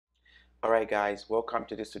Alright guys, welcome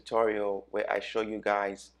to this tutorial where I show you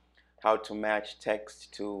guys how to match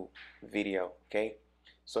text to video. Okay,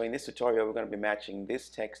 so in this tutorial we're going to be matching this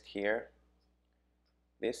text here,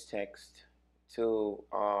 this text to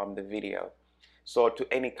the video, so to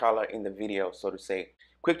any color in the video, so to say.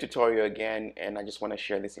 Quick tutorial again, and I just want to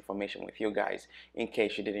share this information with you guys in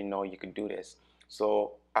case you didn't know you could do this.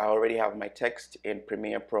 So I already have my text in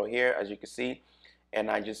Premiere Pro here, as you can see,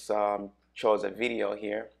 and I just chose a video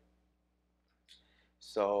here.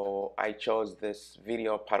 So I chose this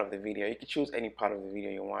video part of the video. You can choose any part of the video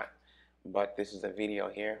you want, but this is a video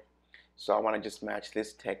here. So I want to just match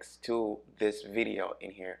this text to this video in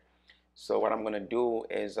here. So what I'm going to do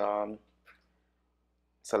is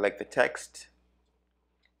select the text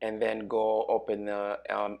and then go open the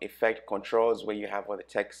effect controls where you have all the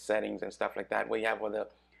text settings and stuff like that, where you have all the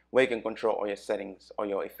where you can control all your settings or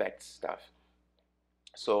your effects stuff.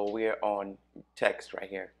 So we're on text right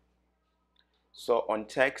here. So on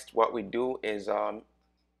text, what we do is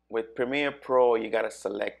with Premiere Pro, you got to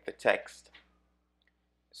select the text.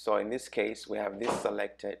 So in this case, we have this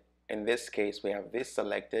selected. In this case, we have this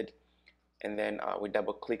selected. And then we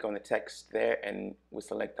double click on the text there and we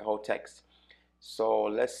select the whole text. So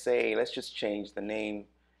let's just change the name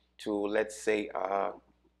to, let's say,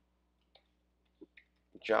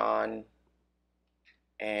 John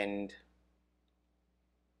and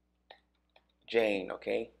Jane,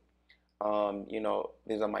 okay? You know,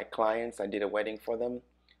 these are my clients. I did a wedding for them,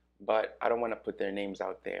 but I don't want to put their names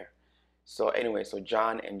out there. So anyway, so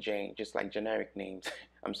John and Jane, just like generic names.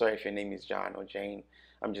 I'm sorry if your name is John or Jane.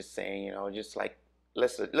 I'm just saying, you know, just like,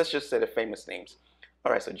 let's just say the famous names.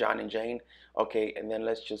 All right, so John and Jane. Okay, and then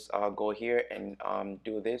let's just go here and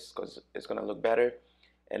do this because it's gonna look better.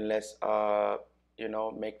 And let's, you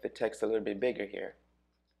know, make the text a little bit bigger here.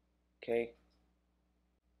 Okay.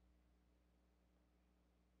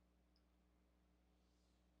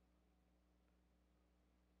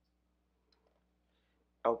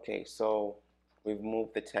 Okay, so we've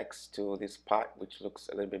moved the text to this part, which looks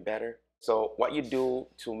a little bit better. So what you do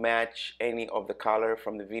to match any of the color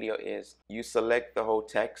from the video is you select the whole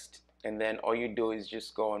text, and then all you do is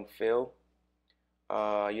just go on fill.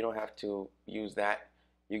 You don't have to use that.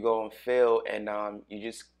 You go on fill and you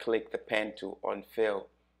just click the pen tool on fill,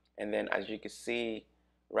 and then as you can see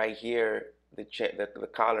right here, the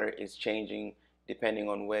color is changing depending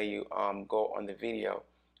on where you go on the video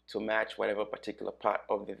to match whatever particular part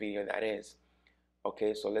of the video that is.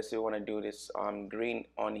 Okay, so let's say we want to do this green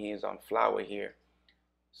on his flower here.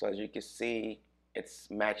 So as you can see, it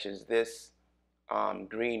matches this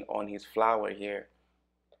green on his flower here.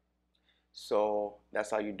 So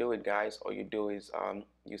that's how you do it, guys. All you do is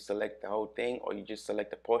you select the whole thing, or you just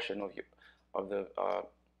select a portion of the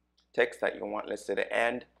text that you want. Let's say the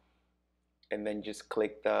end, and then just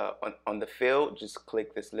click the on the fill. Just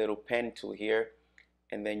click this little pen tool here,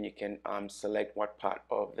 and then you can select what part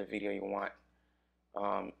of the video you want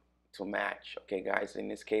to match. Okay, guys, in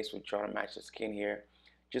this case, we try to match the skin here,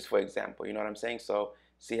 just for example. You know what I'm saying? So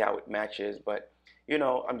see how it matches. But you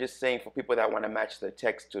know, I'm just saying for people that want to match the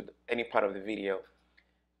text to any part of the video.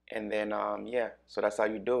 And then yeah, so that's how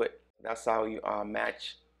you do it. That's how you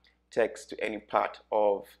match text to any part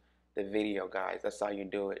of the video, guys. That's how you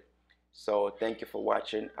do it. So thank you for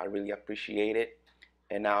watching. I really appreciate it,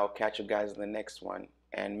 and I'll catch you guys in the next one.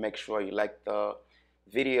 And make sure you like the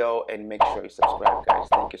video and make sure you subscribe, guys.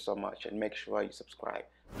 Thank you so much, and make sure you subscribe.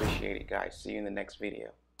 Appreciate it, guys. See you in the next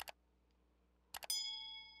video.